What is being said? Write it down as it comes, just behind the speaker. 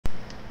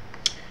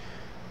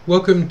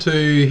Welcome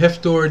to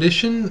Hefftor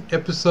Edition,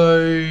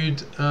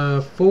 episode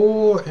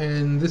 4,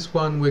 and this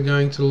one we're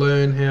going to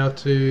learn how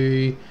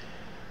to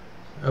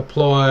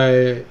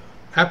apply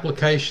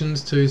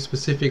applications to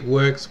specific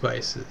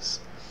workspaces.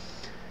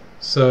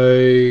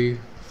 So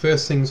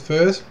first things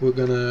first, we're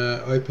going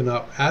to open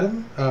up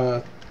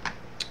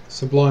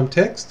Sublime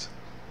Text.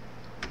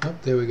 Oh,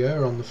 there we go,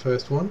 we're on the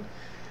first one.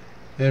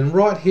 And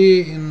right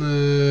here in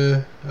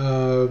the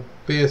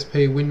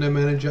BSP Window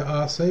Manager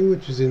RC,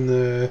 which is in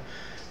the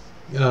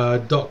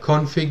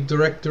 .config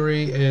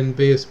directory and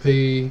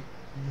BSP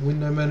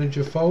Window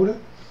Manager folder.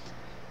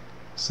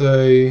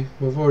 So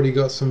we've already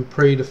got some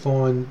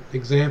predefined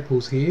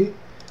examples here.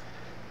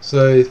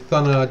 So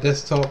Thunner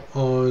desktop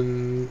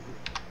on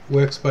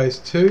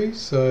Workspace 2,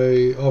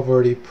 so I've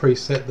already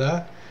preset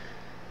that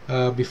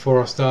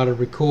before I started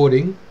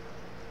recording,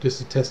 just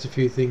to test a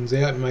few things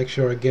out and make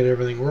sure I get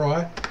everything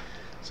right.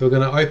 So we're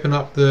going to open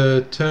up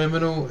the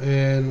terminal,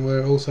 and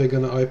we're also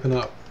going to open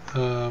up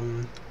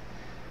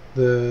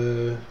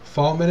the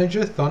file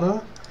manager,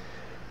 Thunner,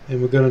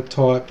 and we're going to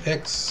type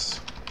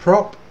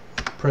xprop,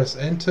 press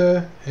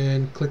enter,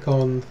 and click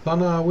on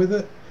Thunner with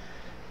it.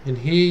 And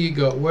here you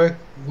got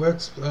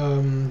Workspace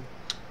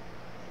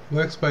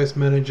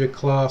Manager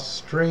class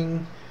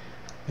string,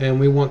 and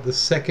we want the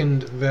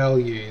second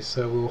value,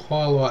 so we'll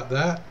highlight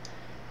that,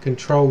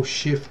 Control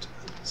Shift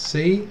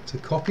C to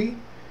copy,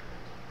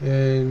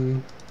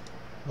 and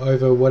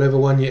over whatever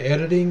one you're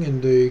editing, and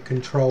do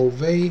Control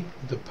V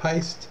to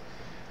paste.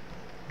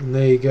 And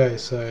there you go.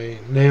 So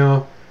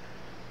now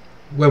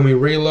when we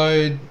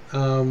reload,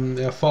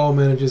 our file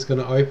manager is going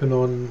to open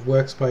on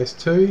Workspace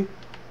 2.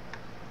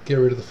 Get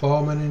rid of the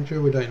file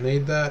manager, we don't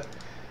need that.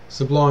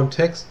 Sublime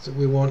Text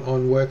we want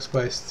on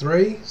Workspace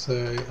 3,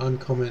 so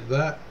uncomment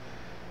that.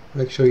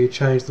 Make sure you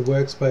change the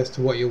workspace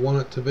to what you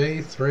want it to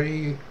be,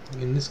 3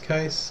 in this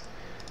case.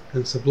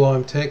 And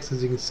Sublime Text,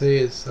 as you can see,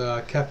 is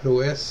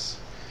capital S.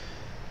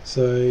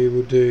 So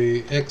we'll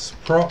do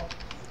xprop,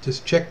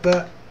 just check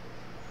that.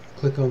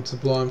 Click on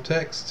Sublime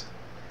Text,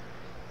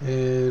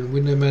 and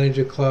Window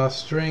Manager class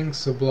string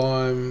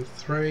Sublime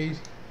 3.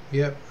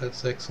 Yep,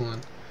 that's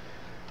excellent.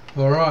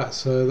 Alright,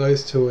 so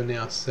those two are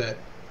now set.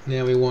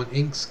 Now we want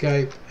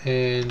Inkscape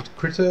and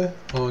Critter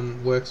on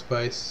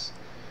Workspace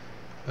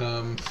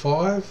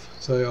 5.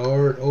 So I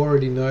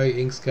already know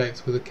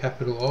Inkscape's with a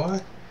capital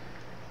I,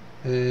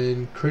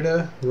 and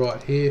Critter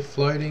right here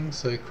floating,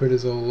 so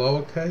Critter's all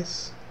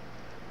lowercase.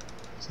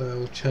 So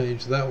we'll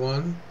change that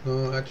one.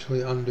 No,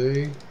 actually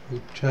undo.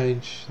 We'll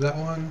change that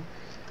one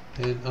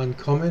and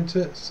uncomment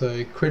it.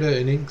 So Critter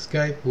and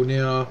Inkscape will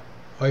now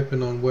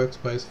open on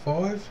Workspace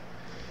 5.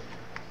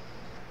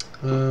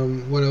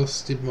 What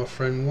else did my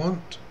friend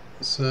want?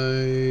 So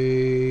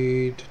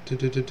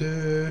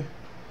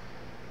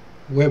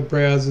web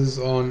browsers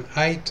on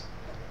 8.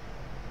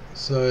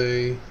 So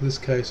in this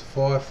case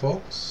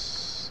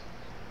Firefox.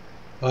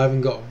 I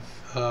haven't got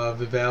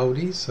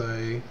Vivaldi,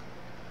 so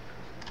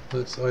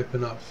let's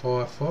open up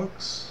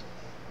Firefox,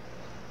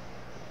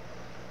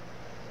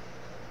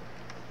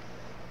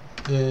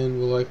 and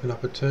we'll open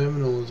up a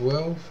terminal as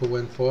well for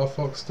when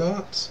Firefox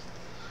starts.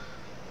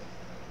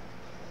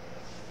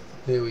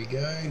 There we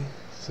go.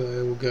 So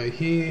we'll go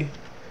here,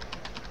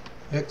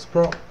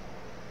 xprop,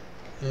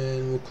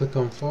 and we'll click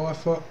on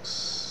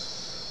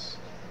Firefox,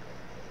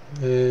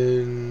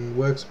 and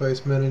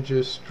Workspace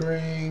Manager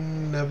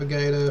string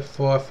navigator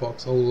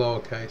Firefox, all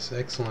lowercase.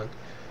 Excellent.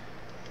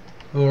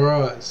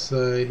 Alright,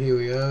 so here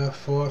we are,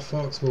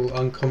 Firefox. We'll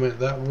uncomment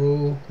that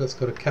rule. That's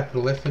got a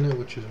capital F in it,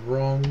 which is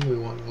wrong. We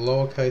want a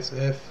lowercase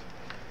f,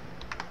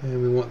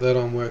 and we want that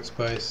on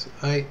Workspace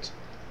 8.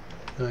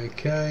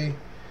 Okay,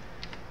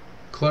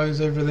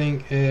 close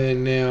everything,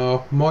 and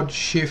now Mod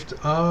Shift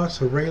R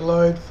to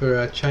reload for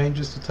our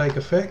changes to take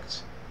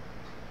effect.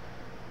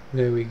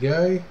 There we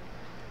go.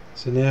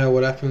 So now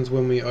what happens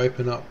when we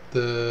open up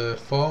the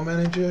file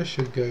manager,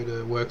 should go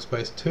to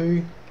Workspace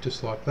 2,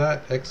 just like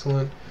that.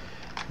 Excellent.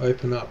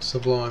 Open up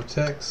Sublime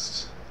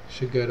Text,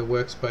 should go to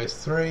Workspace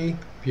 3,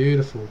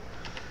 beautiful.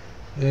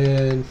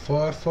 And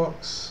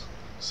Firefox,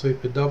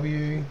 Super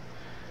W,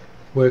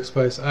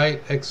 Workspace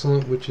 8,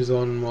 excellent, which is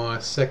on my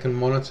second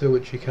monitor,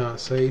 which you can't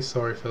see,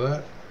 sorry for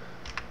that.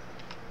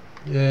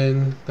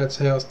 And that's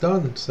how it's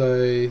done.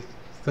 So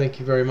thank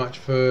you very much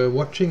for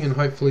watching, and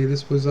hopefully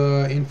this was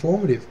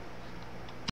informative.